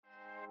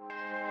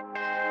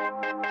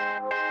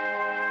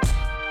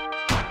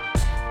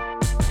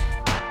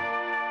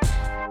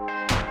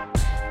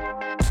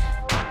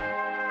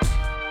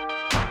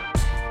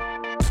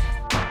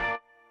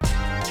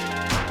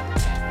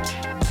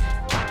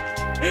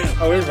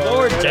Are we rolling?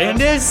 Lord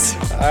Jandis!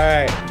 All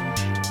right.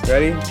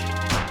 Ready?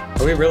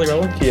 Are we really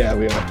rolling? Yeah,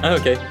 we are. Oh,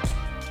 okay.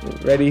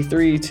 Ready?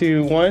 3,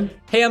 2, 1.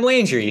 Hey, I'm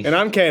Landry. And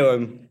I'm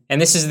Caleb. And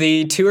this is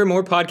the Two or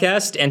More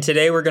podcast. And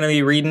today we're going to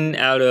be reading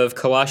out of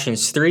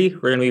Colossians 3.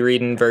 We're going to be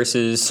reading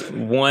verses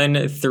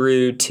 1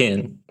 through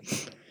 10.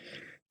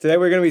 Today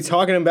we're going to be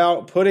talking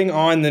about putting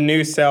on the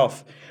new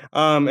self.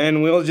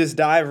 And we'll just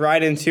dive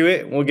right into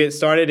it. We'll get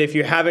started. If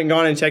you haven't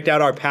gone and checked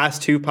out our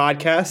past 2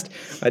 podcasts,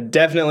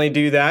 definitely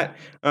do that.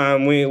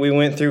 We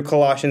went through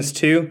Colossians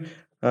 2.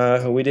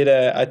 We did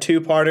a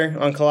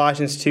 2-parter on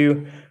Colossians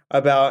 2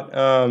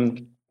 about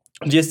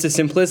just the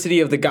simplicity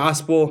of the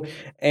gospel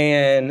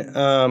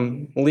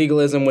and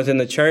legalism within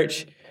the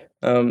church.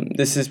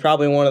 This is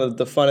probably one of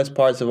the funnest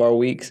parts of our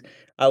weeks.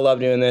 I love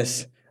doing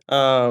this.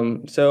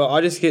 So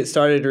I'll just get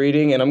started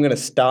reading, and I'm going to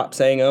stop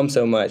saying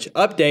so much.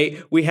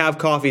 Update, we have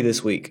coffee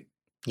this week.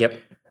 Yep.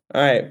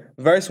 All right,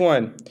 verse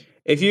 1.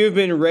 If you have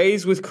been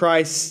raised with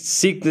Christ,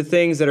 seek the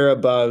things that are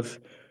above,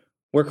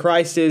 where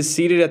Christ is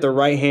seated at the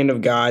right hand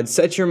of God.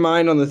 Set your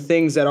mind on the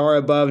things that are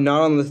above,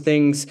 not on the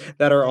things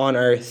that are on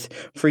earth.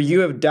 For you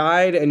have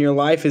died, and your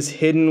life is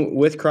hidden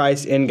with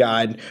Christ in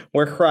God.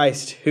 Where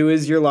Christ, who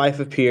is your life,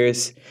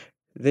 appears,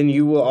 then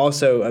you will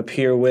also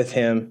appear with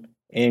him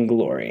in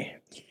glory.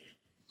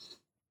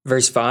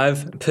 Verse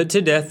 5, put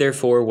to death,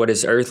 therefore, what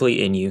is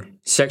earthly in you,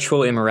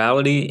 sexual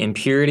immorality,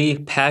 impurity,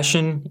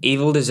 passion,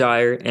 evil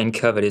desire, and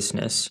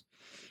covetousness,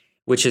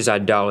 which is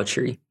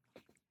idolatry.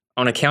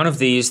 On account of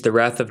these, the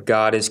wrath of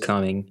God is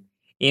coming.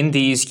 In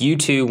these you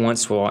too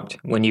once walked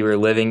when you were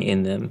living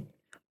in them.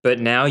 But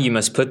now you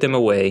must put them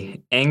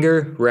away,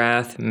 anger,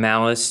 wrath,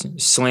 malice,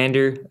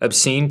 slander,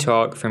 obscene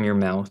talk from your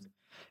mouth.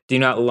 Do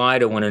not lie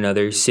to one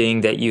another,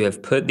 seeing that you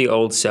have put the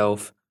old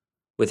self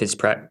with its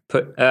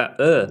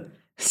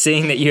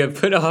seeing that you have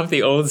put off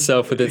the old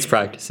self with its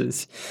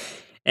practices,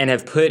 and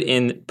have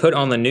put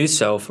on the new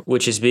self,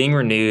 which is being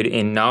renewed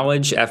in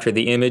knowledge after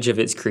the image of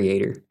its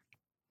creator.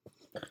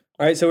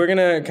 All right, so we're going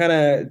to kind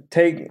of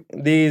take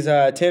these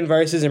 10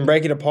 verses and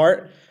break it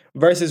apart.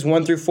 Verses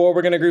 1 through 4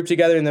 we're going to group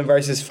together, and then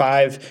verses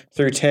 5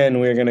 through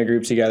 10 we're going to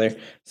group together.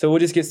 So we'll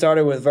just get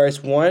started with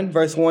verse 1.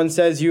 Verse 1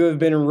 says, you have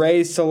been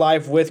raised to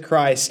life with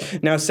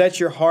Christ. Now set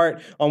your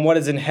heart on what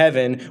is in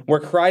heaven, where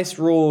Christ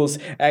rules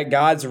at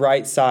God's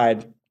right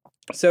side.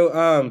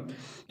 So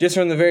just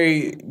from the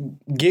very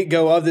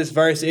get-go of this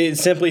verse, it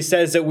simply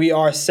says that we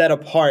are set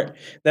apart,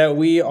 that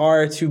we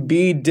are to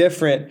be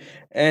different.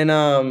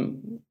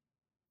 And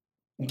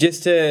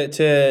just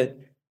to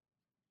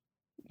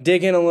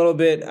dig in a little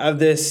bit of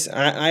this,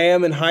 I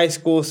am in high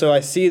school, so I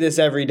see this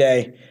every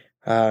day,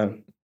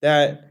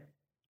 that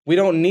we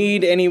don't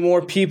need any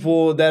more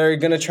people that are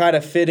going to try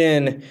to fit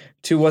in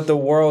to what the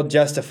world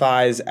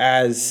justifies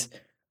as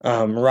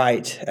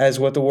right, as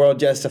what the world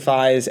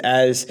justifies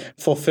as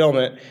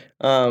fulfillment,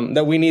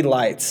 that we need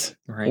lights.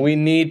 Right. We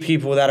need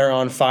people that are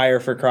on fire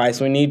for Christ.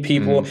 We need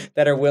people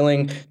that are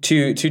willing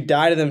to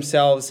die to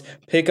themselves,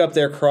 pick up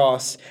their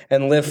cross,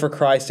 and live for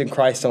Christ and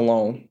Christ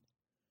alone.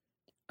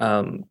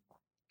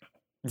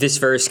 This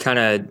verse kind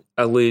of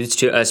alludes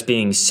to us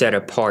being set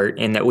apart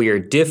and that we are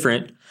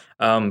different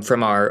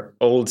from our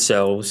old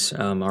selves,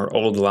 our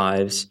old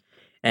lives.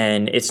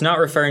 And it's not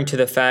referring to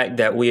the fact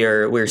that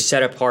we're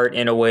set apart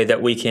in a way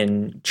that we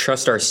can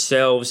trust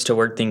ourselves to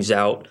work things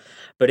out,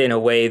 but in a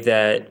way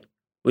that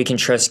we can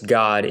trust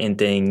God in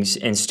things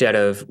instead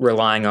of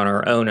relying on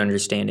our own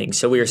understanding.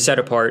 So we are set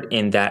apart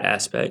in that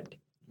aspect.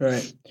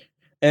 Right.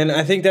 And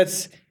I think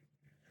that's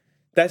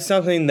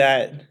something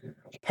that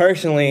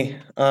personally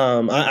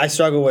I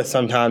struggle with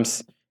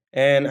sometimes.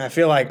 And I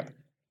feel like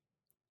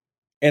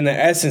in the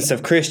essence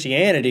of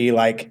Christianity,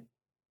 like,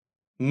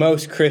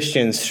 most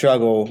Christians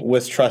struggle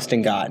with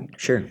trusting God.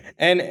 Sure.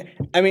 And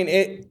I mean,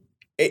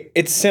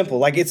 it's simple.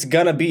 Like, it's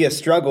going to be a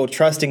struggle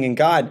trusting in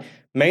God,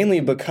 mainly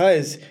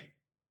because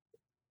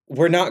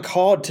we're not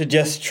called to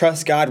just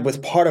trust God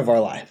with part of our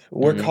life.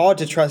 We're called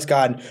to trust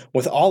God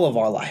with all of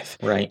our life.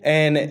 Right.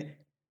 And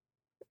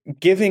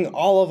giving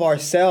all of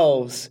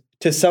ourselves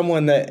to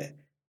someone that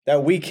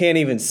we can't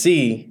even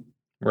see,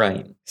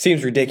 right,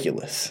 seems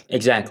ridiculous.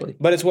 Exactly.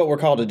 But it's what we're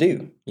called to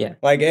do. Yeah.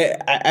 Like,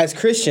 as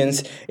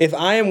Christians, if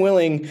I am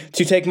willing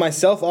to take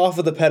myself off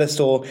of the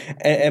pedestal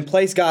and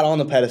place God on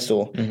the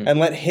pedestal and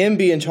let him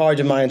be in charge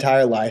of my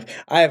entire life,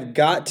 I have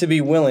got to be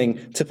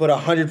willing to put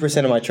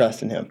 100% of my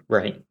trust in him.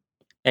 Right.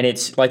 And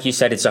it's, like you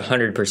said, it's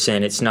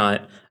 100%. It's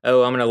not, I'm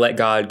going to let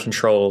God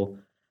control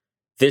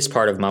this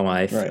part of my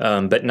life,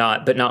 right. but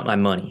not my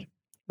money.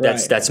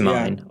 That's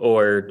mine. Yeah.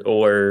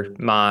 Or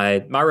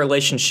my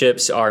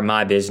relationships are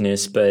my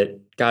business, but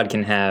God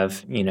can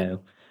have,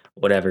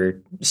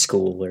 whatever,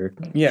 school or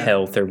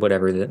health or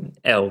whatever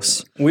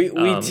else. We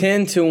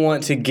tend to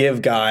want to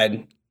give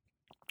God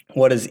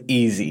what is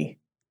easy.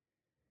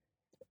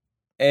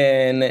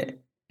 And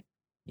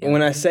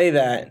when I say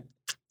that,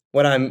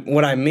 what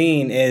I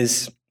mean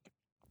is,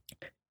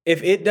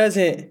 if it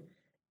doesn't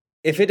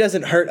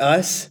hurt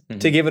us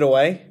to give it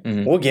away,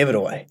 we'll give it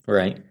away.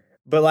 Right.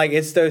 But like,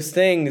 it's those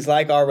things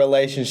like our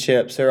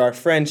relationships or our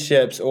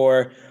friendships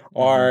or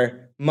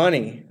our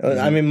money.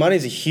 I mean,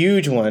 money's a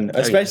huge one,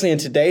 especially in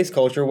today's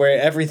culture where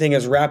everything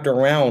is wrapped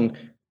around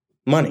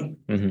money.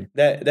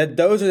 That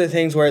those are the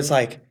things where it's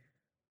like,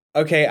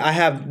 okay, I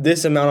have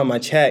this amount on my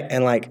check,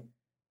 and like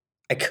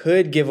I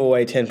could give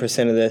away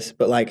 10% of this,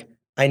 but like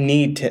I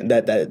need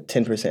that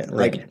 10%.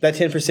 Right. Like that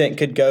 10%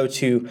 could go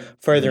to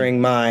furthering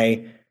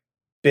my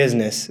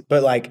business.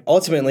 But like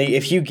ultimately,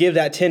 if you give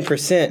that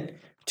 10%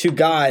 to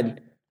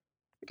God,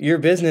 your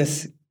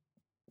business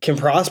can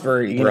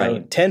prosper, you know,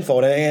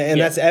 tenfold. And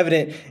that's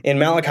evident in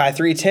Malachi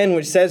 3:10,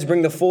 which says,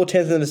 bring the full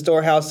tenth into the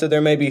storehouse so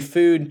there may be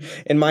food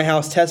in my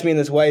house. Test me in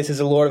this way, says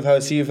the Lord of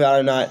hosts, see if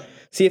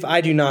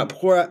I do not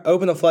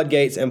open the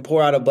floodgates and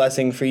pour out a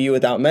blessing for you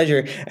without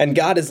measure. And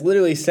God is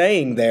literally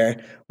saying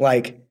there,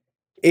 like,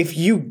 if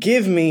you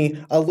give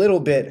me a little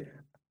bit,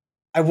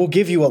 I will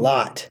give you a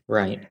lot.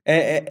 Right.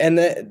 And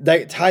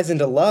that ties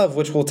into love,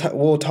 which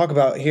we'll talk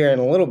about here in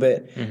a little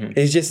bit.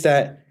 Is just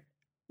that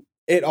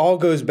it all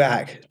goes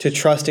back to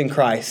trusting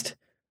Christ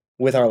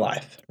with our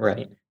life.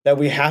 Right. That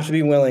we have to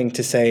be willing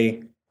to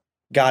say,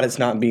 God, it's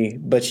not me,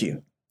 but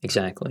you.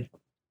 Exactly.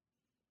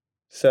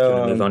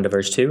 So move on to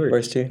verse 2?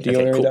 Verse 2. Do you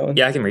want to read that one?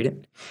 Yeah, I can read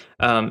it.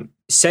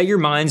 Set your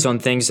minds on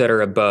things that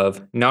are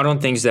above, not on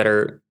things that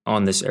are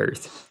on this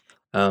earth.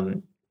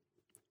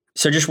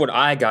 So just what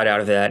I got out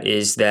of that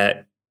is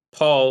that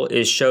Paul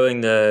is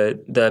showing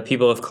the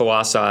people of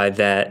Colossae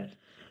that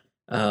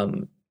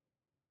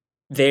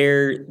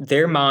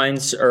their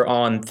minds are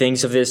on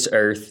things of this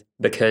earth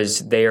because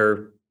they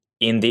are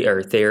in the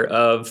earth. They are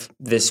of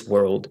this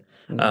world.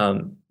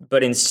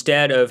 But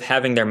instead of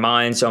having their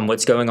minds on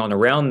what's going on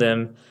around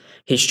them,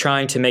 he's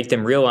trying to make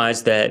them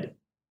realize that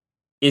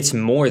it's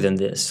more than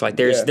this. Like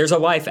there's a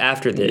life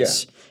after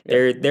this.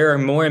 There are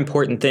more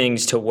important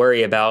things to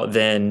worry about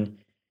than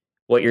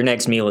what your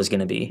next meal is going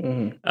to be.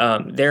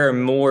 There are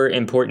more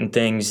important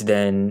things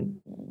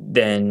than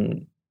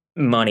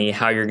money,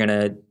 how you're going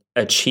to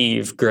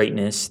achieve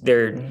greatness.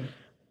 There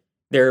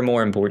are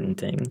more important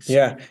things.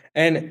 Yeah.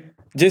 And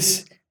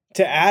just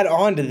to add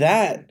on to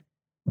that,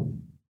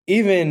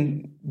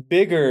 even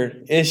bigger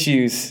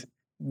issues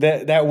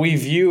that we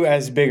view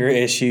as bigger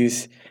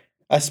issues,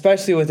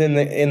 especially within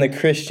the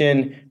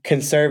Christian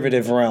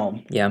conservative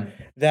realm. Yeah.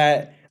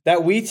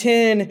 That we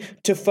tend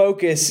to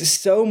focus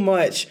so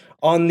much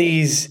on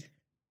these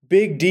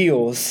big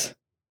deals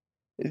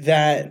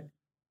that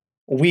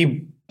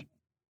we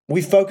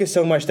focus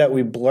so much that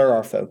we blur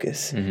our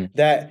focus.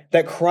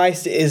 That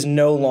Christ is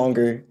no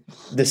longer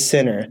the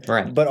center,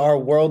 but our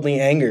worldly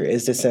anger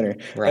is the center.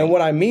 And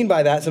what I mean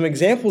by that, some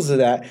examples of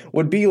that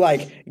would be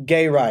like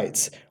gay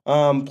rights,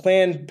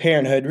 Planned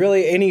Parenthood,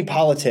 really any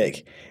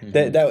politic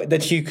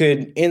that you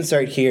could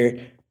insert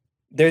here.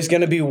 There's going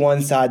to be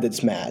one side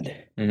that's mad.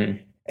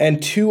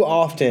 And too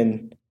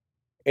often,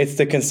 it's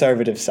the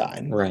conservative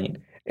side. Right.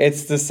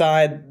 It's the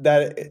side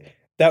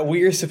that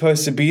we are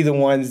supposed to be the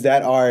ones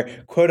that are,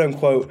 quote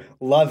unquote,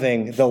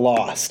 loving the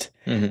lost.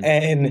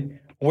 And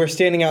we're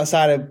standing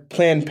outside of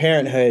Planned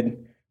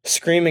Parenthood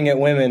screaming at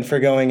women for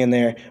going in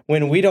there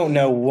when we don't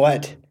know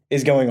what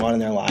is going on in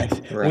their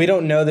life. We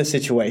don't know the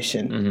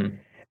situation.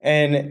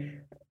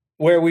 And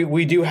where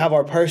we do have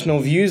our personal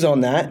views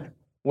on that,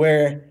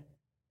 where,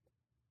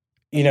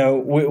 you know,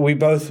 we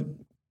both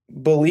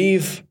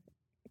believe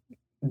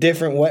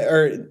different way,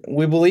 or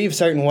we believe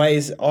certain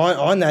ways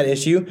on that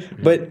issue,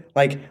 but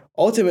like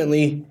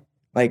ultimately,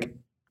 like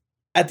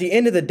at the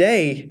end of the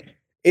day,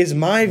 is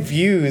my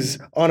views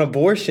on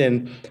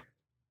abortion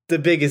the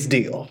biggest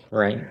deal?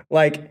 Right.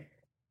 Like,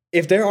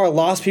 if there are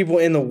lost people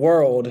in the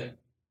world,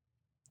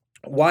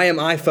 why am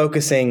I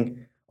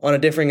focusing on a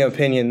differing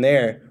opinion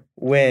there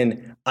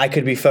when I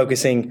could be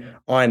focusing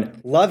on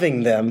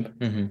loving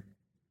them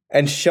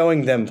and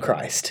showing them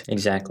Christ?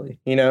 Exactly.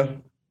 You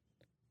know?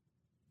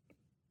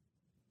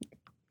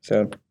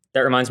 So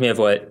that reminds me of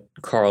what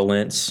Carl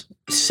Lentz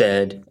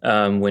said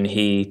when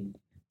he...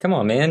 Come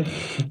on, man.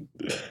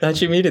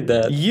 Thought you muted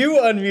that. You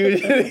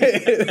unmuted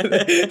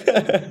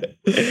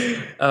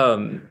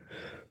it.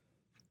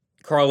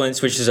 Carl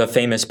Lentz, which is a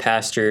famous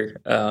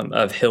pastor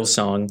of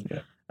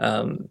Hillsong,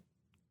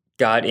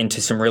 got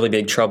into some really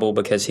big trouble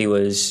because he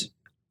was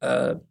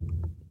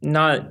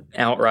not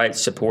outright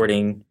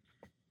supporting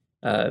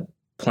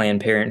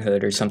Planned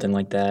Parenthood or something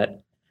like that.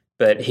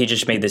 But he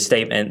just made the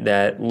statement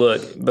that,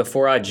 look,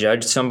 before I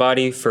judge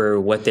somebody for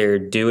what they're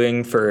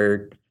doing,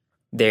 for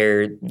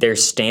their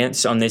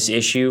stance on this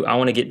issue, I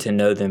want to get to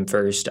know them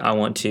first. I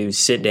want to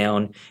sit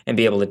down and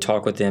be able to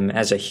talk with them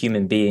as a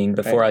human being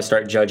before I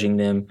start judging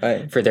them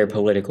for their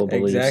political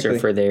beliefs or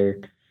for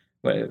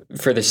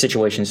the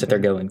situations that they're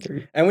going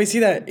through. And we see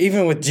that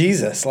even with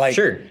Jesus. Like,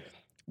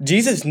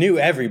 Jesus knew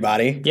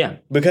everybody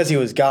because he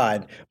was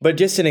God. But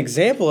just an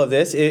example of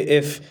this,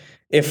 if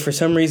for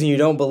some reason you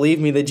don't believe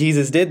me that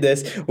Jesus did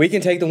this, we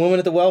can take the woman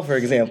at the well, for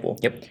example.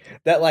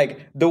 That,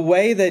 like, the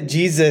way that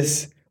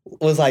Jesus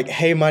was like,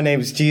 hey, my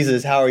name's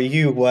Jesus, how are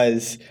you,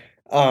 was,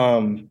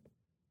 go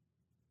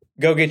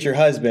get your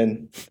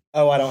husband.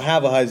 Oh, I don't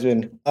have a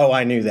husband. Oh,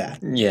 I knew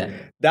that. Yeah.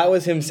 That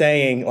was him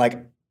saying,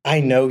 like, I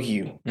know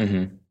you.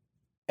 And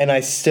I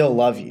still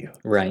love you.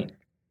 Right.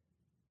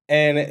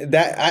 And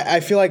that I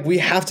feel like we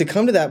have to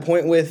come to that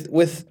point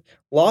with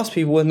lost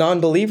people, with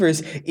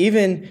non-believers,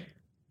 even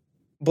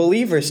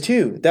believers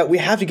too, that we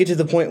have to get to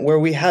the point where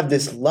we have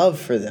this love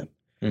for them.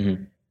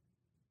 Mm-hmm.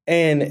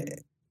 And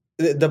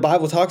the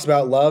Bible talks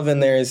about love,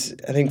 and there's,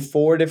 I think,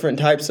 4 different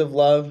types of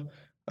love.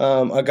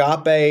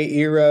 Agape,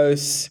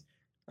 eros,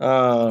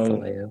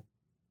 phileo,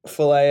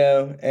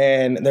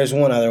 and there's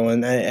one other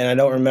one, and I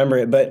don't remember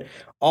it. But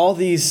all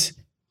these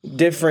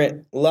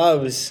different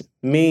loves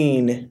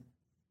mean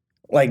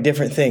like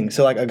different things.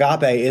 So like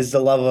agape is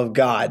the love of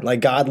God. Like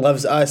God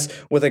loves us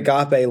with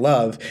agape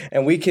love.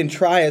 And we can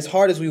try as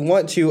hard as we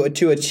want to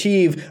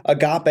achieve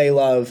agape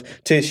love,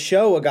 to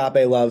show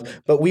agape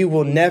love, but we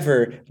will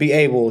never be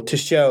able to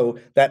show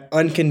that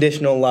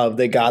unconditional love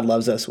that God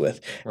loves us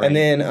with. Right. And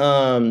then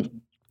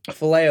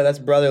phileo, that's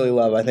brotherly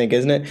love, I think,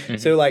 isn't it? Mm-hmm.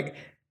 So like,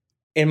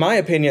 in my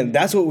opinion,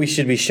 that's what we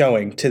should be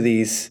showing to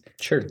these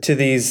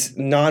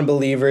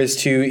non-believers,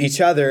 to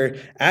each other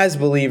as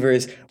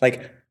believers.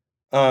 Like,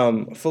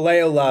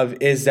 phileo love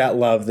is that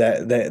love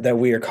that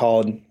we are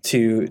called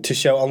to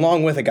show,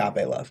 along with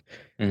agape love.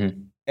 Mm-hmm.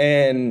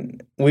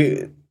 And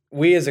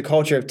we as a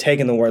culture have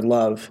taken the word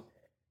love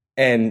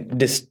and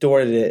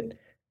distorted it.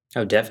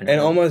 Oh, definitely.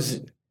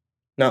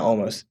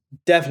 And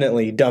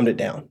definitely dumbed it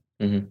down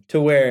to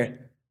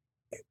where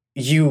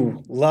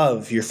you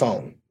love your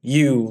phone,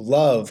 you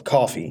love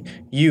coffee,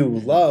 you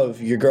love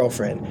your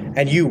girlfriend,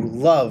 and you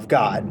love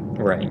God.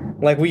 Right.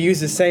 Like, we use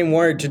the same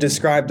word to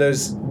describe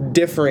those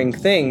differing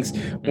things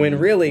when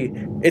really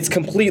it's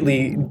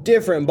completely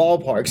different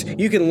ballparks.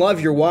 You can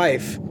love your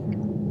wife,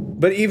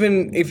 but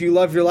even if you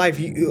love your life,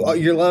 you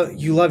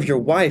love your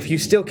wife, you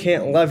still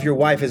can't love your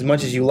wife as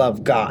much as you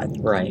love God.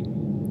 Right.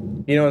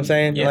 You know what I'm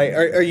saying? Yeah. Like,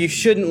 or you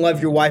shouldn't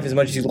love your wife as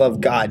much as you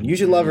love God. You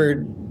should love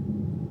her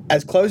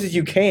as close as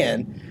you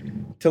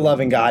can to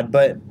loving God,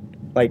 but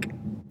like,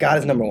 God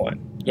is number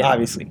one,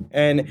 obviously.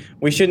 And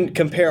we shouldn't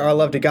compare our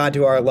love to God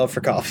to our love for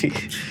coffee.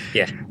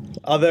 Yeah.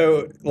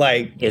 Although,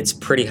 like, it's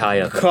pretty high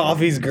up.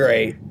 Coffee's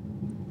great.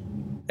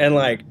 And,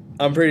 like,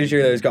 I'm pretty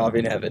sure there's coffee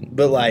in heaven.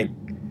 But, like,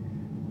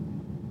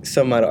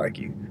 some might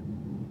argue.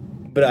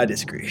 But I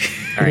disagree.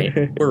 All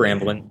right. We're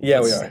rambling. Yeah,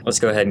 we are. Let's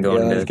go ahead and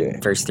go on to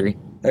verse 3.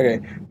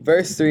 Okay.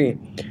 Verse 3.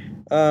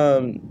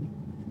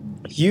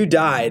 You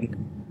died,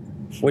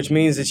 which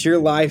means that your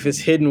life is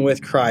hidden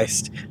with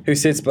Christ, who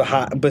sits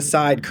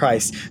beside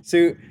Christ.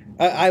 So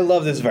I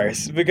love this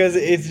verse because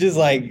it's just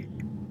like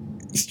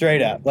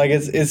straight up. Like,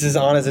 it's as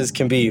honest as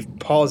can be.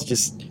 Paul's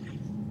just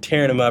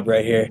tearing them up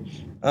right here.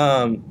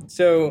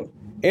 So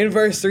in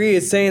verse 3,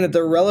 it's saying that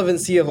the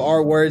relevancy of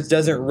our words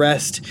doesn't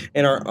rest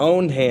in our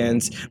own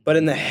hands, but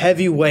in the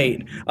heavy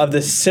weight of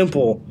the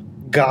simple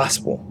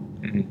gospel.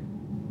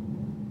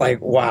 Mm-hmm. Like,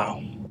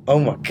 wow. Oh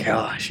my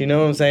gosh. You know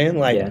what I'm saying?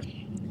 Like,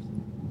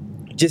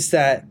 just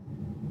that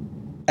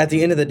at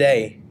the end of the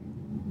day,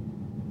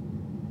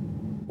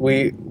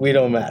 we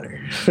don't matter.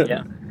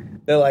 Yeah.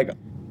 They're like,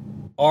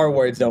 our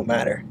words don't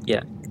matter.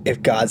 Yeah.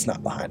 If God's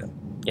not behind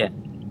them. Yeah,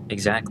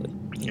 exactly.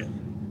 Yeah.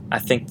 I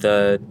think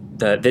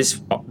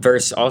this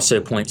verse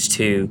also points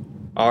to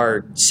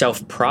our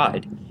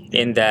self-pride,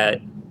 in that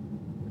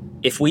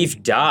if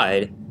we've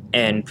died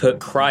and put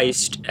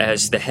Christ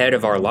as the head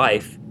of our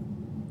life,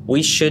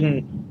 we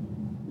shouldn't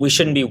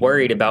be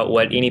worried about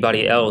what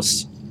anybody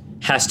else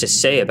has to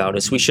say about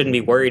us. We shouldn't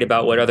be worried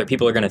about what other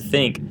people are going to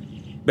think,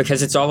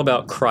 because it's all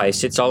about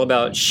Christ. It's all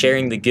about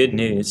sharing the good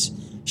news,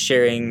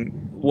 sharing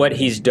what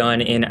he's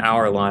done in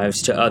our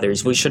lives to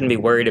others. We shouldn't be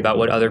worried about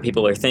what other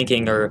people are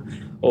thinking or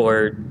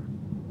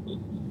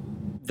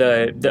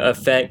the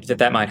effect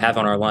that might have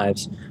on our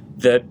lives.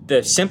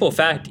 The simple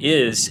fact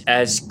is,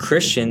 as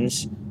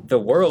Christians, the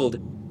world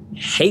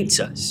hates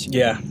us.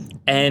 Yeah.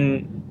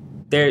 And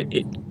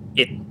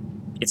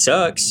it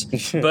sucks,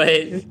 but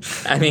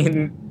I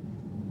mean,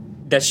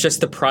 that's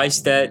just the price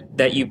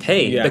that you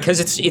pay, because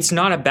it's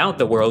not about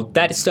the world.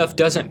 That stuff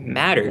doesn't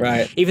matter.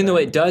 Right. Even though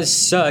it does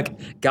suck,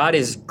 God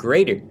is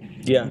greater.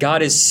 Yeah.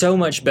 God is so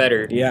much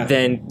better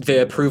than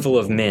the approval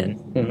of men.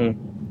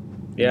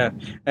 Mm-hmm. Yeah.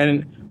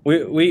 And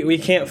we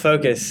can't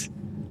focus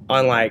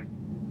on like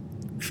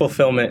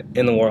fulfillment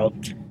in the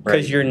world,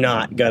 because you're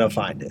not gonna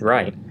find it.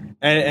 Right.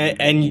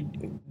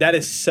 And that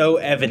is so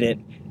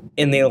evident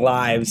in the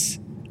lives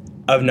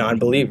of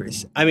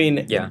non-believers. I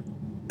mean,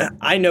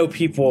 I know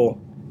people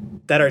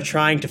that are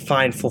trying to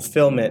find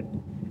fulfillment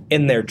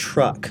in their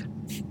truck.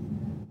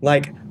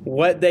 Like,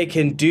 what they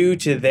can do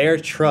to their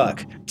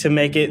truck to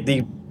make it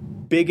the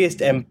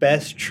biggest and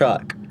best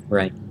truck.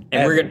 Right.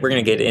 And we're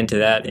gonna get into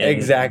that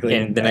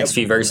in the next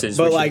few verses.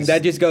 But like,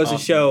 that just goes to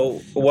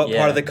show what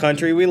part of the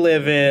country we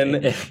live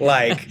in.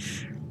 Like,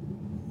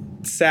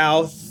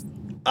 South,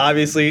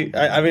 obviously.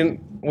 I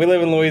mean, we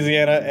live in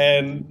Louisiana,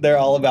 and they're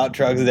all about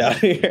trucks down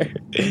here.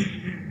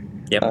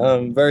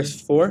 Yep. Verse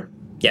 4.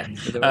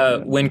 Yeah.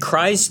 When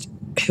Christ,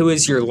 who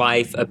is your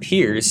life,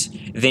 appears,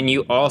 then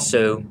you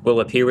also will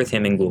appear with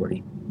him in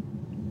glory.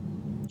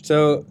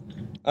 So,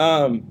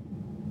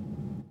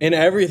 in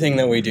everything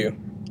that we do,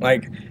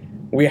 like,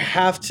 we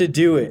have to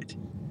do it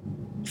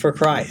for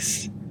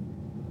Christ.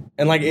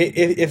 And like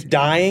if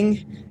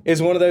dying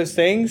is one of those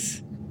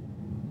things,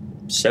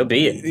 So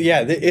be it.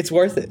 yeah, it's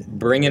worth it.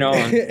 Bring it on.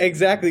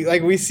 Exactly.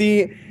 Like we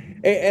see,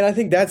 and I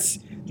think that's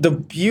the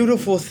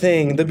beautiful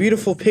thing, the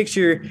beautiful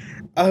picture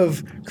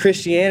of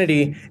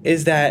Christianity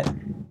is that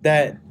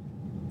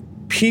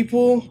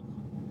people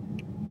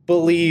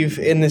believe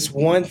in this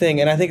one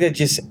thing, and I think that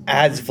just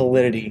adds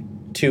validity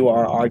to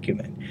our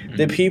argument.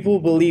 That people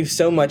believe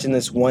so much in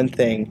this one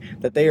thing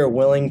that they are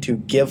willing to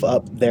give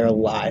up their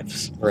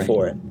lives Right.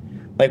 for it.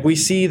 Like we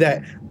see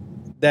that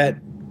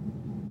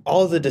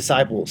all the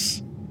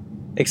disciples,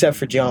 except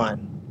for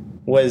John,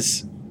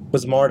 was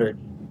martyred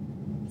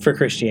for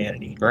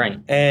Christianity. Right.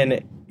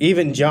 And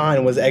even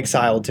John was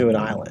exiled to an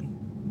island.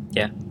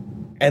 Yeah.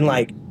 And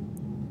like,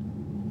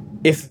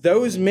 if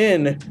those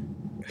men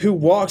who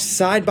walked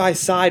side by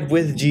side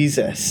with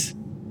Jesus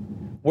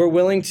were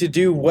willing to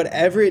do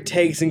whatever it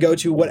takes and go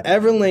to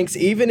whatever lengths,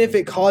 even if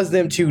it caused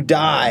them to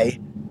die,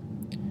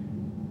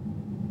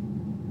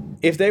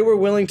 if they were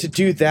willing to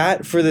do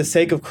that for the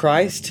sake of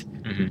Christ,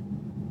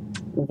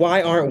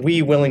 why aren't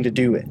we willing to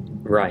do it?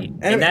 Right.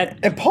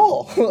 And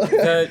Paul.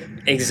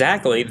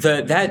 Exactly.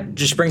 That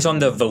just brings on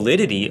the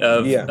validity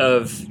of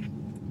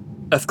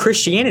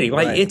Christianity.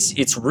 Like Right.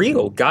 it's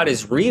real. God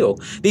is real.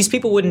 These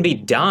people wouldn't be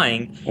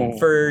dying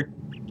for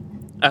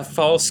a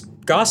false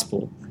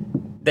gospel.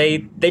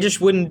 They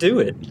just wouldn't do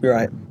it.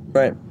 Right.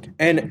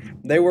 And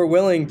they were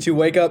willing to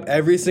wake up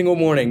every single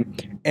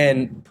morning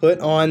and put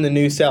on the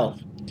new self.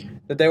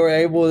 That they were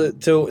able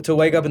to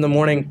wake up in the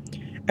morning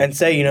and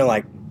say, you know,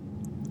 like,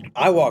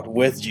 I walked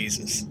with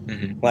Jesus.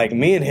 Like,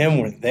 me and him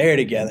were there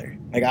together.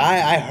 Like,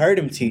 I heard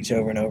him teach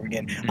over and over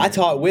again. I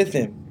taught with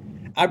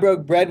him. I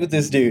broke bread with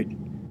this dude.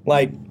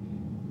 Like,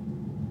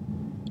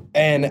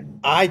 and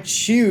I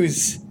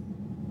choose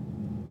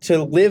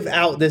to live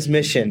out this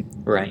mission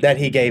Right. that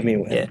he gave me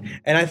with. Yeah.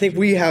 And I think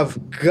we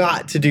have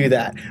got to do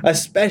that,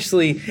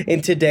 especially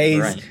in today's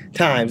Right.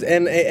 times.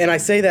 And I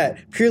say that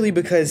purely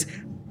because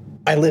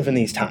I live in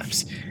these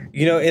times.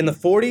 You know, in the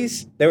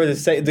 40s, they were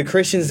the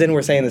Christians then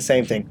were saying the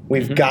same thing.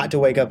 We've got to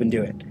wake up and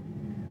do it.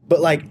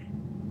 But like,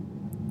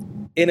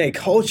 in a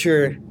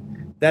culture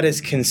that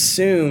is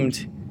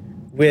consumed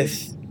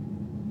with,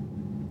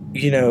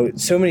 you know,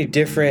 so many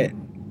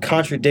different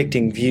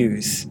contradicting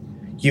views,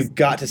 you've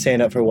got to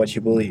stand up for what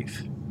you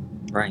believe.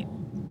 Right.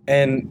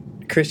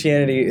 And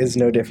Christianity is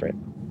no different.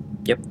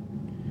 Yep.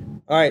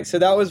 All right, so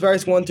that was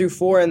verse 1 through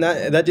 4, and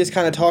that just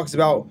kind of talks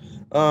about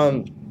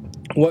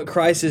what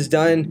Christ has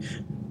done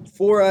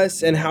for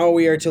us and how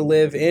we are to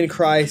live in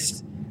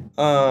Christ.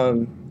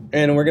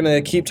 And we're going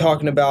to keep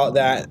talking about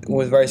that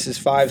with verses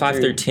 5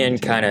 through 10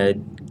 kind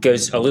of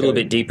goes a little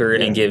bit deeper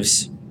and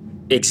gives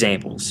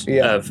examples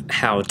of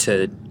how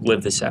to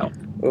live this out.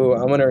 Oh,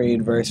 I'm going to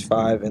read verse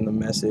 5 in the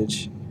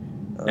Message.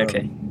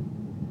 Okay.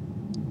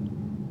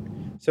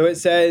 So it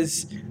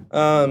says,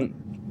 and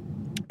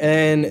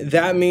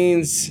that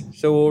means,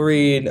 so we'll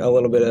read a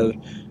little bit of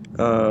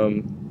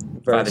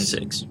verse 5 and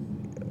 6.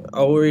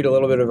 I'll read a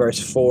little bit of verse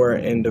 4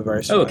 into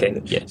verse 5. Okay,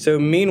 yeah. So,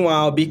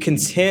 meanwhile, be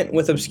content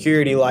with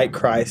obscurity like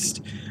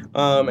Christ.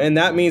 And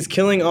that means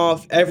killing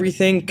off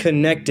everything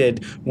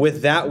connected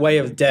with that way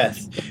of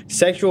death.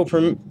 Sexual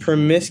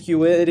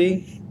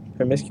promiscuity,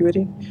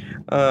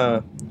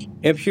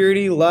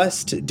 impurity,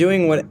 lust,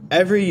 doing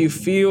whatever you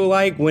feel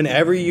like,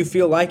 whenever you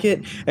feel like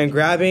it, and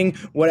grabbing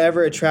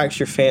whatever attracts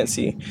your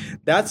fancy.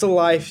 That's a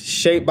life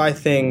shaped by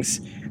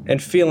things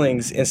and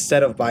feelings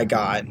instead of by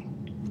God.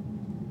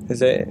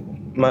 Is it...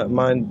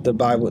 Mine, the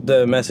Bible,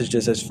 the Message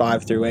just says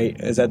 5 through 8.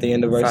 Is that the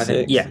end of verse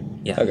 6? Yeah.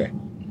 Okay.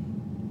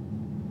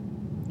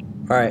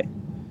 All right.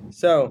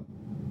 So,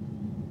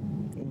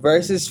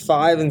 verses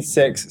 5 and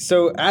 6.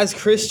 So, as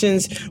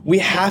Christians, we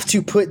have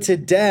to put to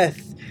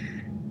death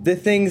the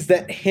things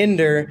that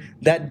hinder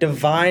that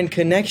divine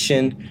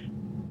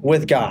connection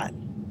with God.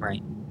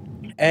 Right.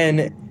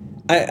 And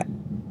I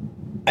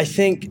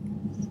think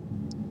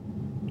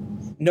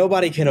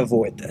nobody can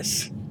avoid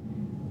this.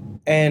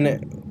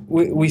 And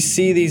we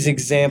see these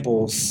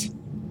examples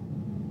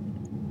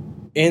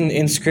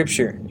in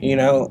Scripture, you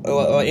know,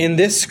 in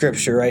this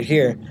Scripture right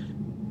here.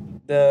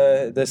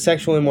 The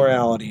sexual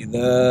immorality,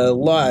 the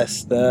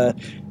lust, the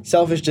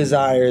selfish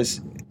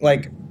desires,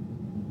 like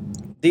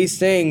these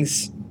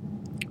things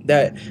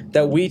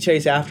that we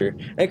chase after.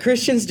 And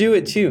Christians do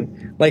it too.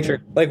 Like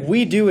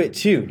we do it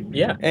too.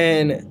 Yeah.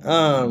 And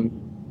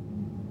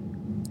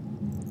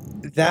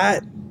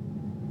that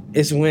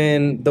is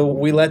when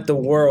we let the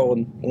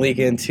world leak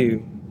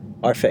into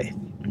our faith.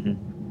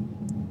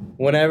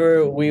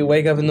 Whenever we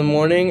wake up in the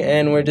morning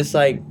and we're just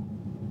like,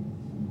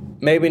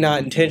 maybe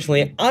not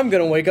intentionally, I'm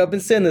going to wake up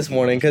and sin this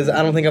morning, because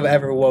I don't think I've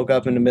ever woke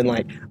up and been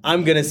like,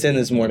 I'm going to sin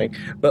this morning.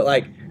 But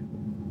like,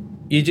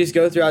 you just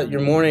go throughout your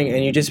morning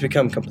and you just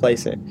become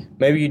complacent.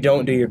 Maybe you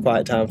don't do your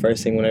quiet time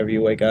first thing whenever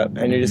you wake up,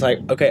 and you're just like,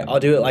 okay, I'll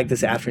do it like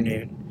this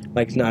afternoon.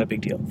 Like, it's not a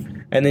big deal.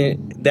 And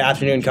then the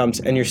afternoon comes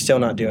and you're still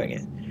not doing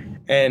it.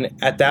 And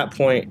at that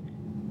point,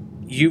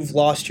 you've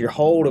lost your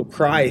hold of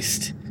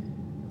Christ,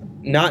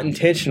 not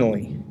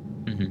intentionally,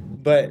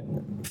 but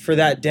for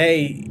that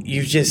day,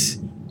 you've just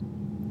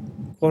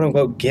quote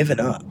unquote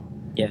given up.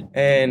 Yeah.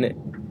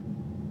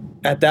 And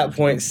at that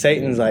point,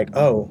 Satan's like,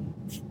 oh,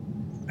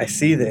 I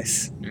see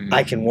this.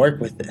 I can work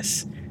with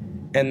this.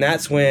 And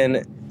that's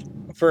when,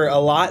 for a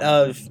lot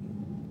of,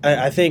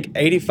 I think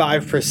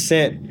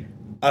 85%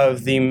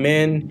 of the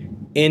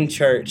men in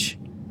church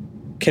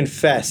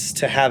confess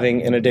to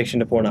having an addiction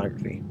to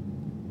pornography.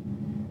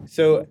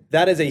 So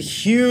that is a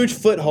huge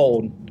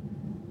foothold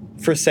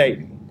for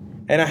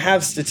Satan. And I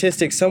have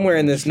statistics somewhere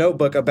in this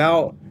notebook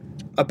about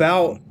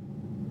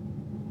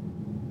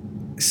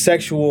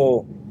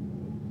sexual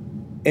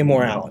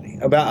immorality.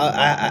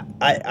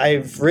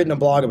 I've written a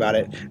blog about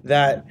it,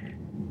 that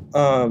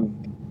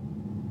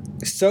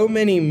so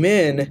many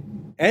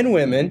men and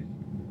women,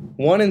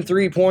 1 in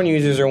 3 porn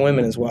users are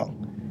women as well.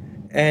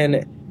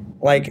 And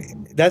like,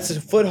 that's a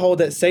foothold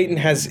that Satan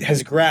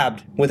has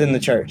grabbed within the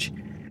church.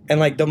 And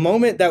like, the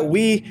moment that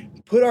we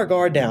put our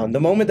guard down, the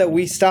moment that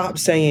we stop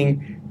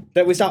saying,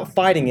 that we stop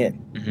fighting it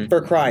for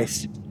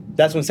Christ,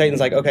 that's when Satan's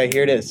like, okay,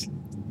 here it is.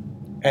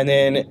 And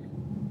then,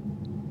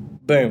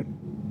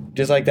 boom,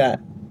 just like that,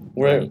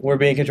 we're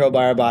being controlled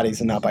by our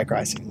bodies and not by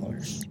Christ anymore.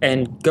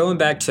 And going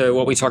back to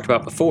what we talked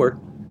about before,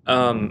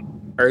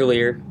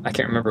 earlier, I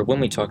can't remember when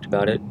we talked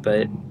about it,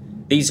 but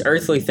these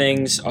earthly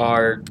things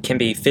can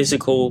be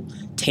physical,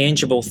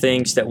 tangible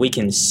things that we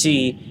can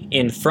see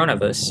in front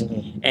of us.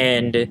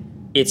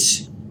 And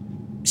it's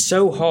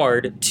so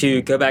hard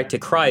to go back to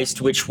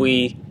Christ, which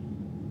we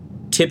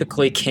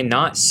typically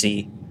cannot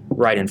see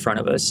right in front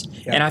of us.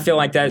 Yeah. And I feel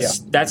like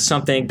that's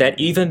something that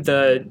even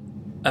the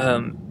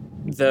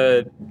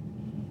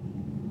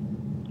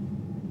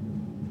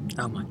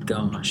oh my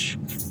gosh,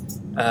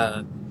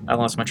 I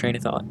lost my train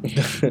of thought.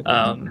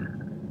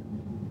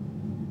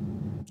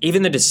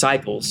 Even the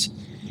disciples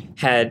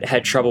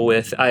had trouble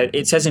with.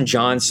 It says in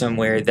John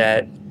somewhere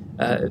that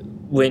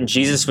when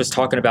Jesus was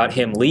talking about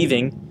him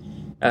leaving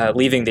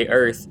the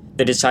earth,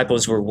 the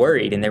disciples were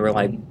worried, and they were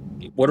like,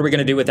 what are we going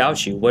to do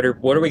without you? What are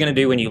we going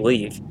to do when you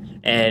leave?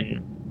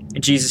 And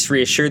Jesus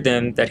reassured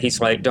them that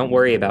he's like, don't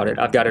worry about it.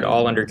 I've got it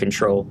all under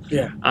control.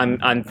 Yeah.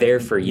 I'm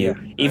there for you.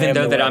 Yeah. Even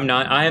though that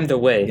I am the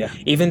way. Yeah.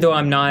 Even though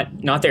I'm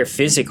not there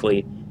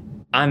physically,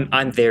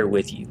 I'm there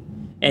with you.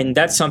 And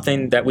that's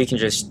something that we can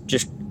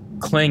just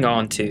cling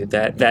on to,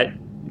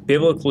 that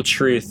biblical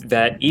truth,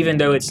 that even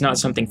though it's not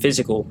something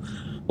physical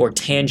or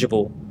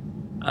tangible,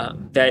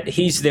 that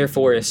he's there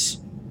for us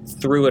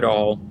through it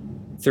all,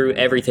 through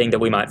everything that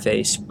we might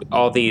face.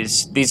 All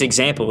these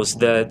examples,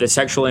 the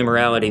sexual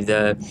immorality,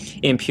 the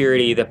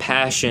impurity, the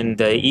passion,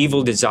 the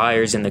evil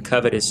desires, and the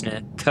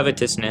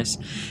covetousness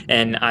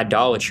and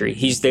idolatry.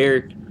 He's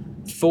there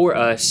for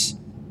us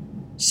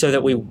so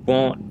that we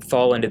won't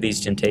fall into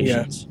these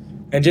temptations. Yeah.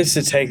 And just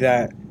to take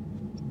that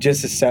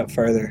just a step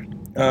further,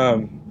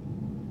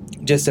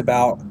 just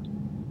about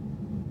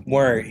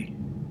worry,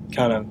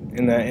 kind of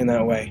in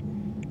that way.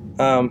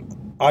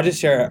 I'll just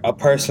share a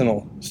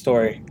personal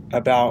story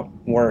about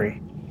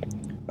worry.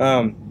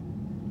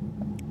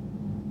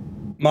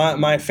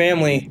 My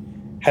family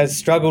has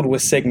struggled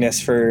with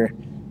sickness for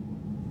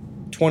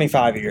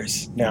 25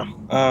 years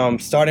now,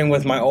 starting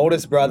with my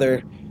oldest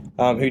brother,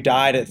 who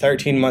died at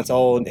 13 months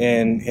old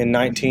in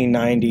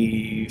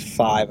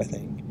 1995, I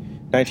think,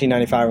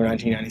 1995 or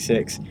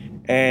 1996.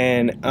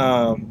 And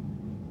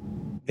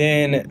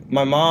then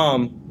my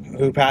mom,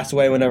 who passed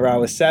away whenever I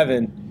was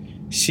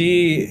 7,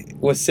 she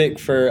was sick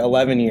for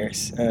 11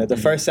 years. The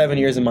first 7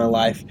 years of my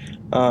life,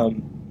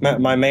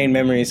 my main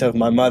memories of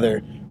my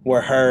mother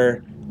were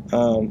her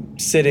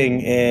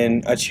sitting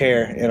in a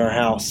chair in our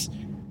house,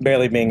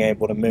 barely being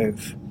able to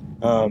move.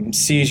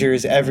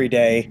 Seizures every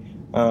day,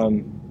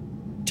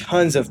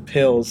 tons of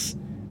pills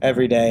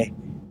every day.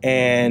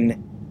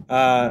 And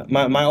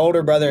my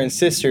older brother and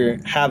sister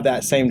have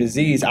that same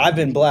disease. I've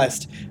been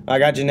blessed. I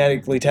got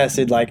genetically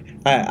tested. Like,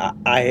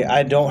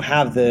 I don't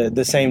have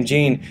the same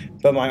gene,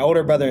 but my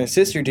older brother and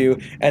sister do.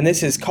 And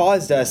this has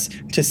caused us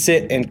to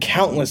sit in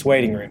countless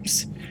waiting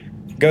rooms,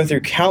 go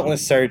through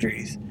countless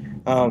surgeries.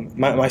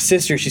 My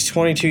sister, she's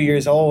 22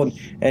 years old,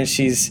 and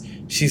she's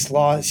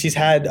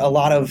had a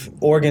lot of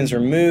organs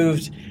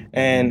removed,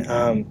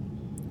 and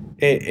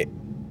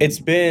it's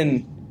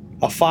been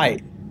a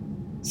fight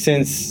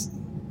since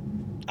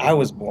I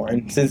was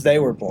born, since they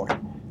were born.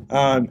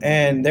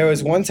 And there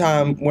was one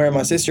time where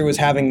my sister was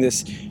having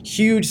this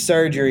huge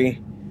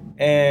surgery,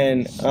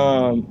 and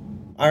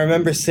I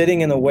remember sitting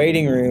in the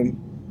waiting room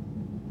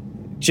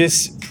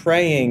just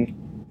praying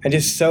and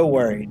just so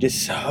worried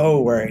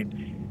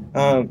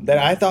that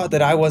I thought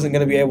that I wasn't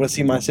going to be able to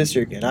see my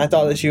sister again. I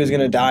thought that she was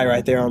going to die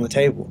right there on the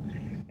table.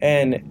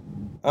 And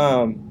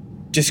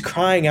just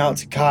crying out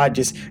to God,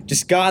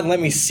 just God, let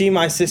me see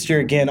my sister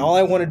again. All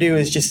I want to do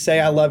is just say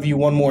I love you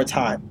one more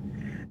time.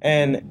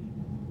 And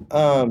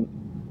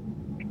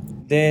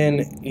then,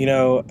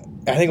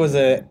 I think it was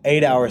a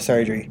 8-hour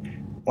surgery.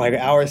 Like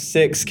hour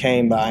 6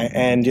 came by,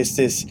 and just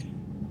this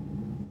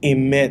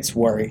immense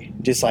worry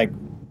just like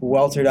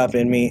weltered up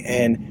in me,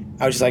 and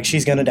I was just like,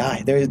 she's gonna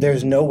die.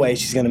 There's no way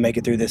she's gonna make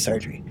it through this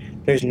surgery.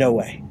 There's no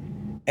way.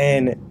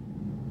 And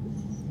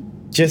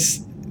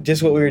just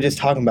what we were just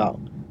talking about,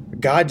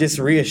 God just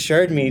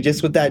reassured me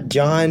just with that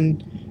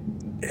John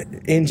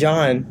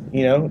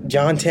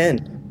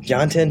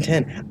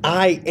 10:10.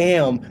 I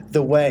am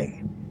the way.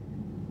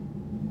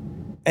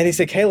 And he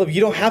said, Caleb,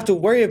 you don't have to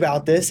worry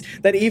about this,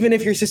 that even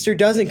if your sister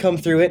doesn't come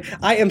through it,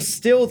 I am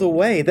still the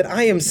way, that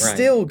I am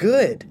still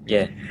good.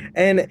 Yeah.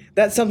 And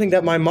that's something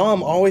that my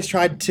mom always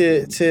tried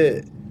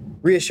to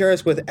reassure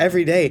us with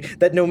every day,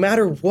 that no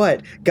matter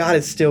what, God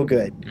is still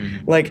good.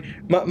 Mm-hmm. Like,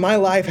 my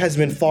life has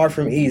been far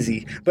from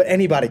easy, but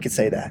anybody could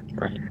say that.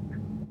 Right.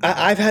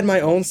 I've had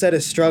my own set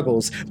of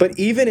struggles, but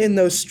even in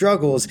those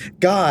struggles,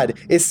 God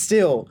is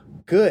still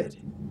good.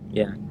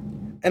 Yeah.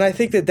 And I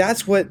think that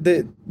that's what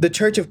the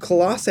church of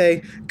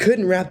Colossae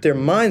couldn't wrap their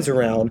minds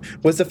around,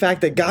 was the fact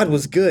that God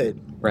was good.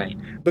 Right.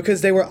 Because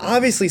they were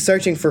obviously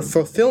searching for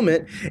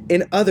fulfillment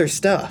in other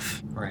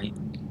stuff. Right.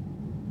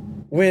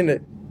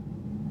 When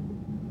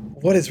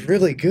what is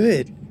really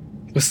good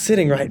was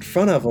sitting right in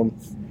front of them.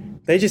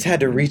 They just had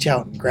to reach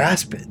out and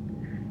grasp it.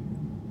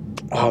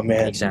 Oh,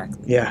 man.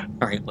 Exactly. Yeah.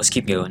 All right, let's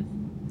keep going.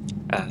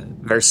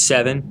 Verse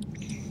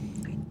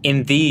 7.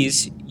 In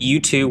these you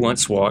too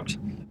once walked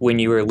when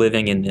you were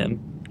living in them.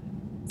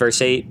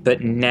 Verse 8.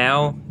 But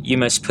now you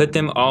must put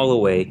them all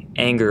away: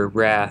 anger,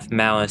 wrath,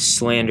 malice,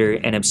 slander,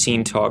 and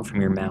obscene talk from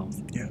your mouth.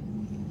 Yeah.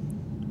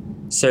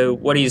 So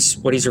what he's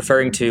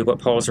referring to, what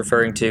Paul's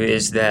referring to,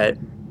 is that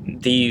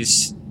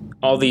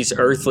all these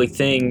earthly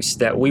things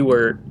that we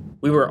were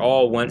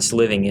all once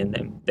living in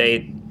them.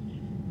 They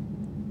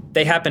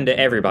happen to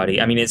everybody.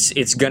 I mean,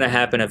 it's going to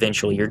happen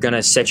eventually. You're going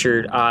to set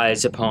your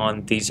eyes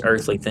upon these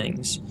earthly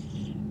things.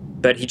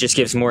 But he just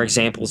gives more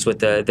examples with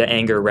the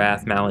anger,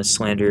 wrath, malice,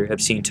 slander,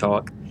 obscene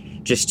talk,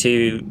 just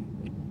to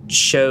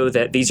show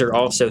that these are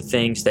also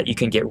things that you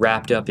can get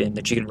wrapped up in,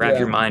 that you can wrap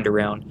your mind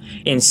around,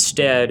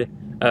 instead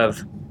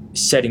of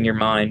setting your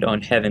mind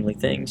on heavenly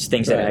things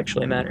that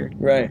actually matter.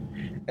 Right.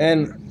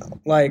 And,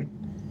 like,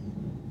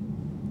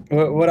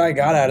 what I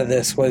got out of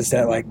this was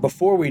that, like,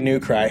 before we knew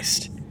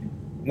Christ,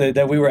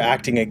 that we were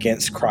acting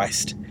against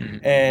Christ.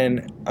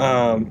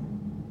 Mm-hmm.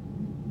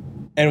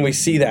 And we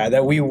see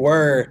that we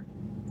were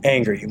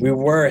angry, we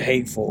were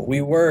hateful,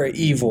 we were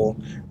evil,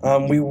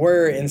 we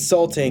were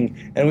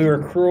insulting, and we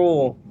were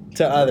cruel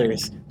to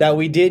others, that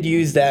we did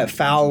use that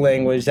foul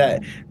language,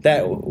 that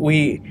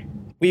we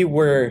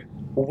were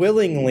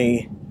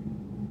willingly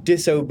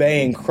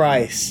disobeying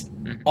Christ,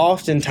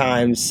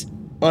 oftentimes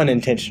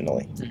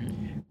unintentionally.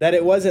 That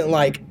it wasn't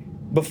like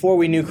before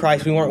we knew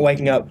Christ, we weren't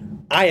waking up,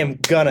 I am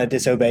gonna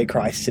disobey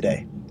Christ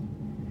today.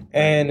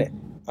 And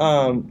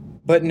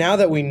but now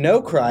that we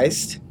know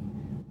Christ,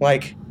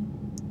 like,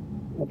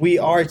 we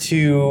are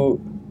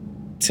to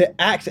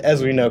act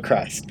as we know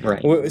Christ.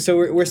 Right. So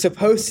we're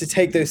supposed to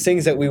take those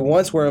things that we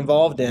once were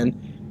involved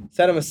in,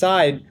 set them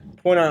aside,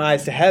 point our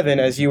eyes to heaven,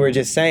 as you were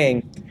just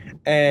saying,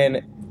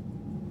 and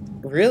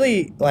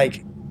really,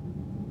 like,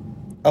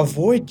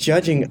 avoid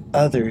judging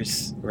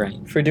others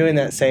for doing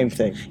that same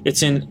thing.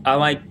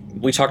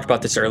 We talked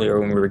about this earlier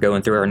when we were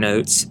going through our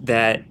notes,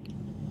 that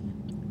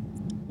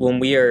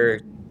once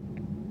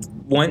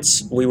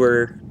we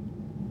were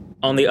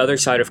on the other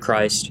side of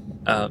Christ,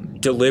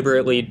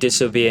 deliberately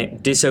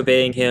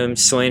disobeying him,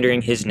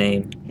 slandering his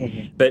name.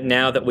 Mm-hmm. But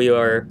now that we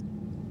are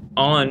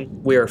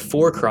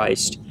for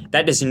Christ,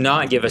 that does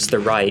not give us the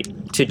right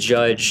to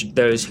judge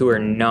those who are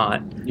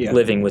not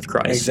living with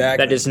Christ.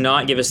 Exactly. That does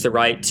not give us the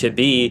right to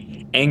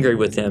be angry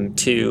with them,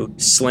 to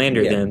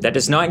slander them. That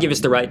does not give us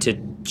the right to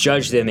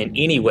judge them in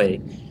any way.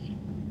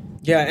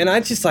 Yeah, and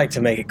I'd just like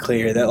to make it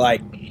clear that,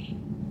 like,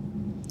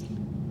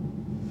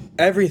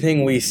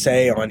 everything we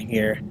say on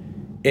here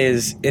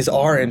is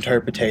our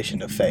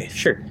interpretation of faith.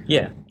 Sure,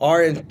 yeah.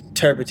 Our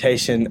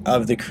interpretation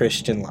of the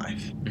Christian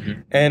life.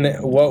 Mm-hmm.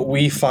 And what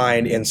we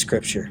find in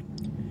Scripture.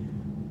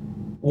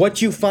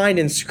 What you find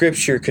in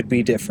Scripture could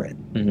be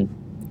different. Mm-hmm.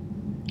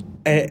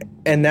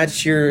 And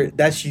that's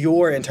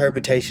your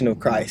interpretation of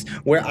Christ.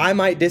 Where I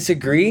might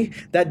disagree,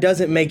 that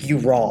doesn't make you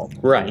wrong.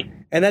 Right.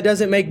 And that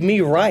doesn't make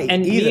me right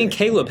and either. Me and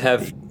Caleb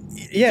have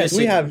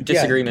we have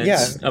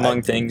disagreements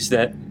among things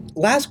that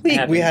last week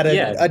we had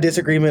a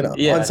disagreement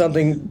on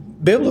something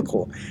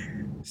biblical.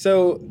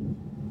 So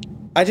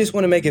I just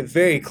want to make it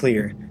very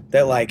clear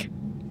that, like,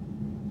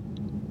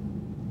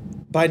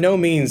 by no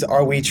means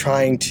are we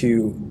trying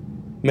to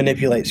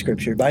manipulate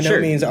Scripture. By no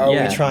means are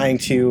we trying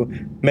to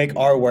make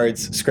our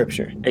words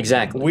Scripture.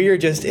 Exactly. We are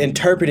just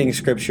interpreting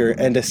Scripture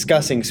and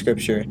discussing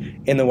Scripture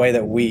in the way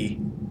that we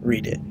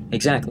read it.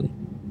 Exactly.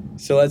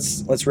 So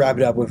let's wrap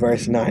it up with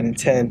verse 9 and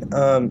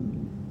 10.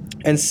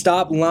 And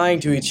stop lying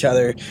to each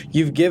other.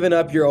 You've given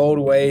up your old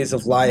ways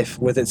of life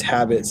with its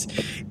habits.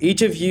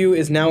 Each of you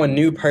is now a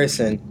new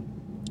person.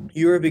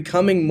 You are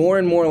becoming more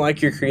and more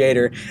like your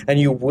Creator, and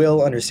you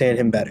will understand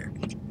Him better.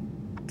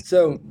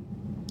 So,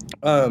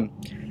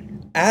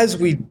 as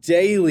we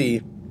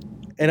daily,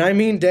 and I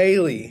mean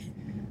daily,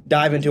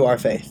 dive into our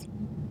faith,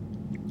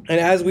 and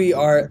as we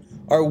are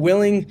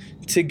willing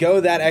to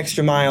go that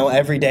extra mile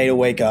every day to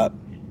wake up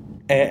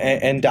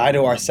and die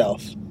to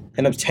ourselves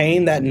and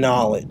obtain that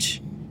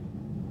knowledge,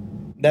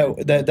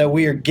 that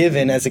we are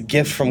given as a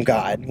gift from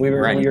God. We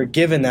are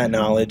given that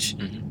knowledge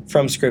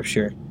from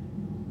Scripture.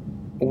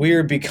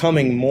 We're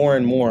becoming more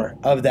and more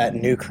of that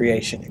new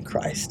creation in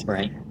Christ.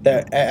 Right.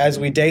 That as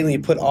we daily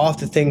put off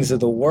the things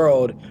of the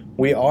world,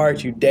 we are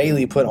to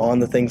daily put on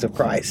the things of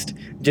Christ.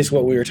 Just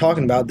what we were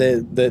talking about,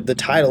 the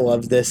title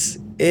of this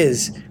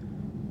is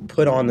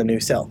Put on the New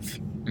Self.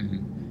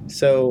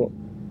 So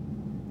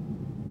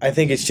I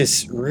think it's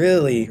just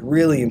really,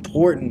 really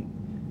important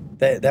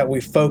that we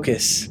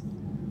focus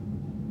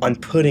on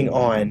putting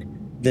on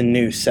the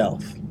new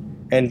self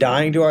and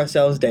dying to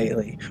ourselves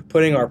daily,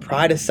 putting our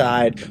pride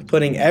aside,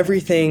 putting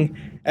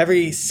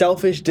every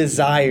selfish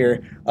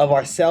desire of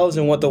ourselves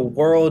and what the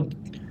world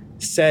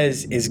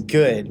says is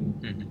good,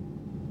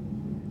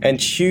 and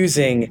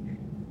choosing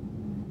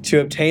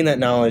to obtain that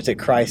knowledge that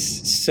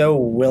Christ so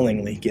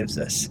willingly gives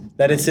us.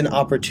 That it's an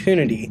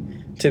opportunity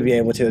to be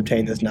able to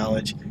obtain this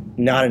knowledge,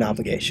 not an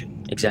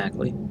obligation.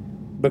 Exactly.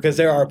 Because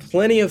there are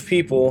plenty of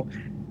people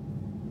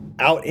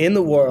out in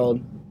the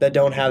world that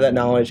don't have that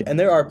knowledge, and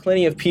there are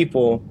plenty of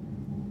people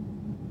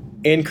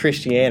in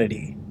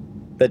Christianity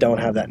that don't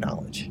have that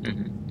knowledge.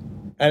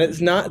 And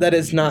it's not that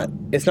it's not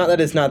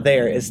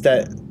there, it's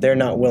that they're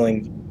not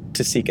willing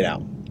to seek it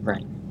out.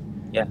 Right.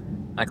 Yeah,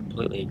 I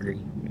completely agree.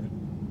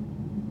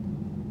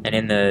 And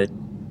in the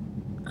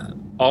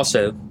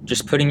also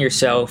just putting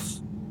yourself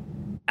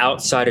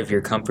outside of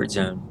your comfort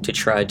zone to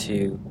try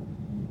to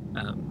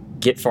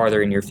get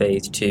farther in your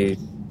faith, to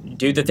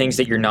do the things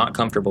that you're not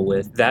comfortable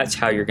with. That's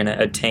how you're going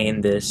to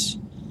attain this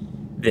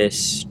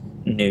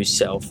new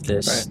self.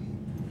 Right.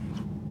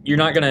 You're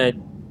not going to.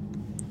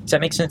 Does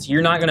that make sense?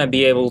 You're not going to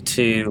be able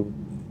to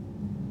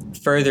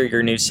further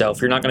your new self.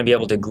 You're not going to be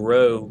able to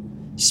grow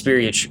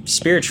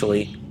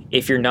spiritually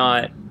if you're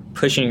not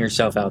pushing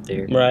yourself out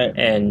there, right,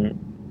 and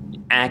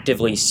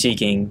actively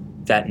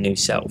seeking that new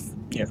self.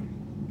 Yeah.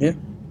 That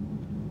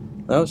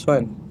was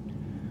fun.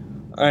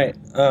 All right,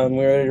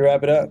 we ready to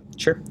wrap it up?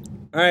 Sure.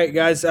 All right,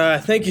 guys.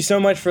 Thank you so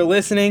much for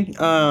listening.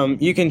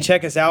 You can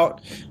check us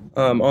out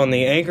on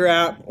the Anchor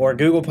app or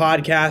Google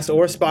Podcasts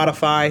or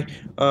Spotify.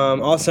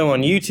 Also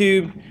on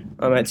YouTube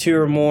at 2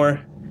 or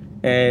More.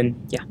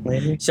 And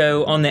yeah.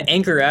 So on the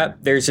Anchor app,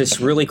 there's this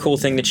really cool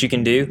thing that you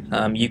can do.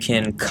 You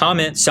can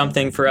comment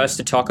something for us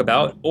to talk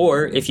about,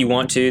 or if you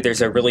want to,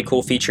 there's a really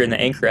cool feature in the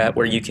Anchor app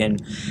where you can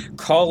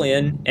call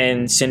in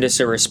and send us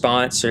a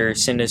response or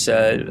send us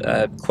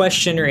a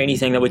question or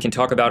anything that we can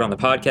talk about on the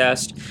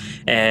podcast,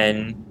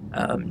 and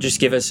just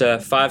give us a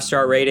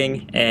 5-star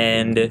rating,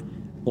 and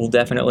we'll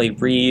definitely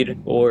read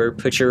or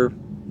put your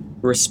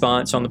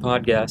response on the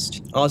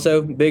podcast.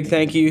 Also, big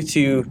thank you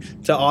to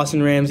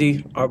Austin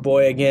Ramsey, our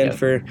boy, again,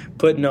 for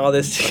putting all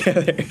this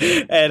together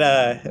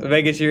and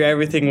making sure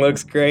everything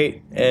looks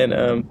great.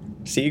 And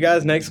see you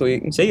guys next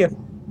week. See ya.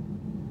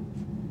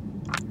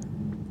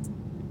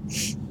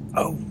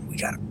 Oh, we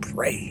gotta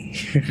pray.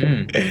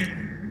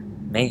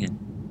 Man,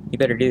 you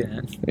better do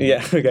that.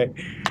 Yeah, okay.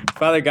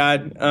 Father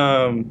God,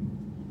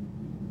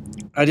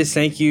 I just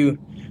thank you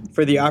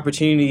for the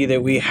opportunity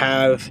that we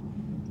have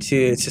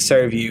to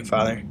serve you,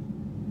 Father.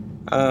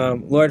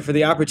 Lord, for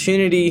the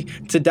opportunity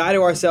to die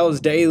to ourselves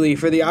daily,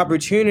 for the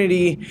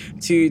opportunity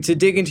to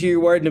dig into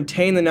your word and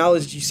obtain the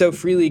knowledge that you so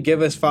freely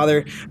give us,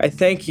 Father. I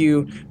thank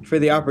you for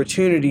the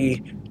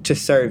opportunity to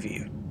serve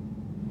you.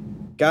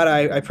 God,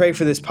 I pray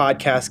for this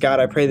podcast. God,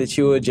 I pray that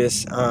you would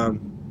just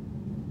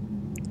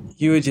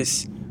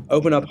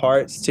open up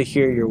hearts to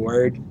hear your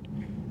word.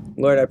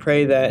 Lord, I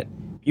pray that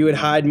you would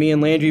hide me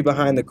and Landry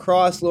behind the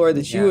cross, Lord,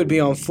 that you would be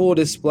on full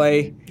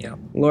display,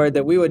 Lord,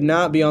 that we would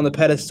not be on the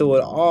pedestal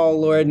at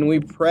all, Lord, and we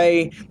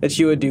pray that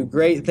you would do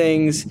great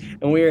things,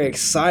 and we are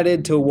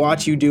excited to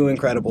watch you do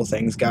incredible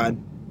things,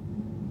 God.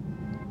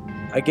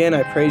 Again,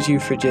 I praise you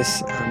for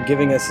just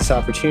giving us this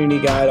opportunity,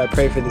 God. I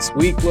pray for this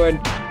week,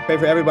 Lord. Pray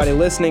for everybody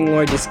listening,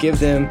 Lord. Just give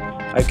them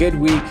a good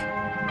week.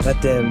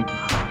 Let them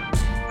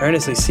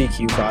earnestly seek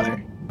you,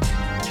 Father.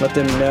 Let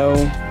them know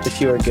that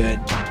you are good.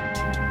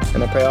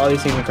 And I pray all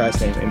these things in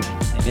Christ's name. Amen.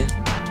 Amen.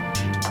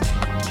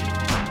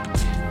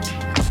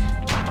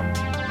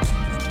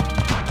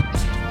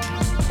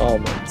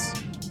 Almonds.